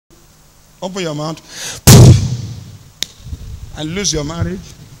Open your mouth. And lose your marriage.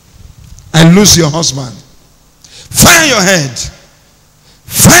 And lose your husband. Fire your head.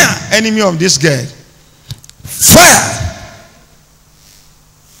 Fire enemy of this girl. Fire.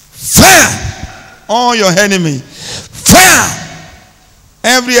 Fire all your enemy. Fire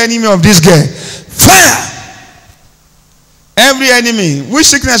every enemy of this girl. Fire every enemy. Which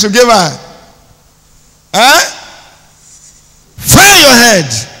sickness you gave her? Huh? Fire your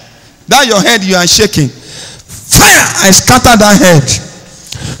head. That your head you are shaking. Fire. I scatter that head.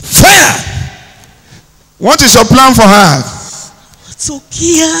 Fire. What is your plan for her? To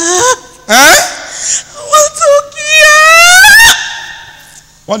kill her. Eh? I want to kill her.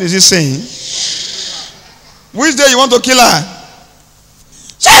 What is he saying? Which day you want to kill her?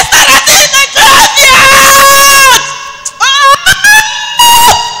 She started in the graveyard.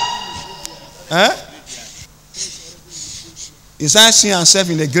 Eh? Is I seeing herself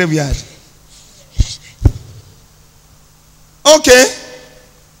in the graveyard? Okay.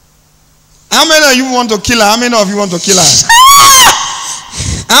 How many of you want to kill her? How many of you want to kill her?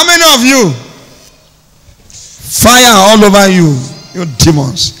 How many of you? Fire all over you. You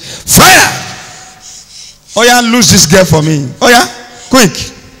demons. Fire! Oh yeah, lose this girl for me. Oh yeah, quick.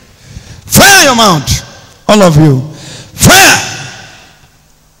 Fire your mouth. All of you. Fire!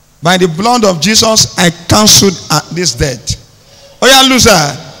 By the blood of Jesus, I cancelled this death. Oh yeah, lose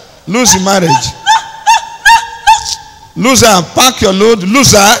her. Lose the marriage. Lose her. Pack your load.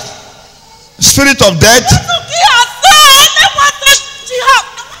 Lose her. Spirit of death.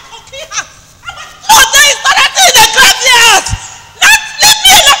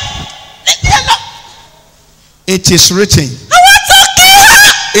 It is written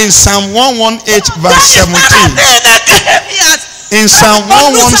in Psalm 118 verse 17. In Psalm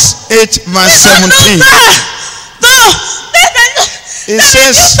 118 verse 17. It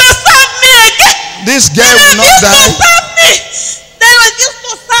says, this girl will not die. They refuse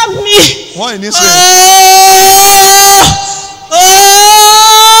to serve me. What in this way?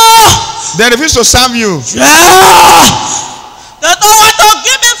 They refuse to serve you. They don't want to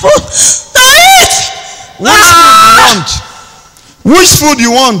give me food to eat. Which food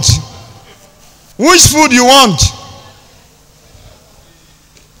you want? Which food you want?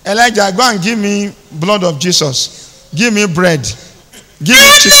 Elijah, go and give me blood of Jesus. Give me bread. Give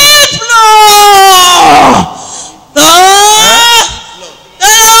me chicken.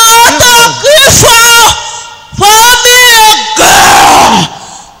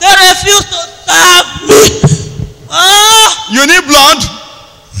 They refuse to serve me. You need blood?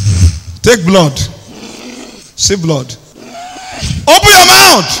 Take blood. See blood. Open your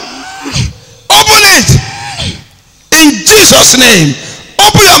mouth. Open it. In Jesus' name.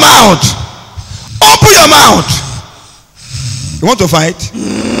 Open your mouth. Open your mouth. You want to fight?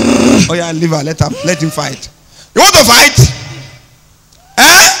 Oh yeah, leave her. Let him fight. You want to fight?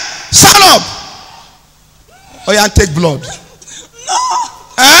 Eh? Stand up. Oh yeah, take blood. No.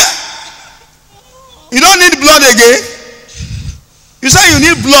 Eh? You don't need blood again? You say you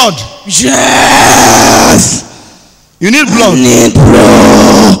need blood. Yes. You need blood. I need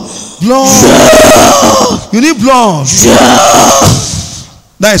blood. Blood. Yes. You need blood. Yes.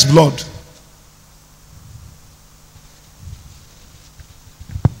 That is blood.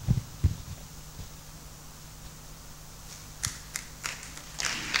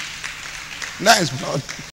 That is blood.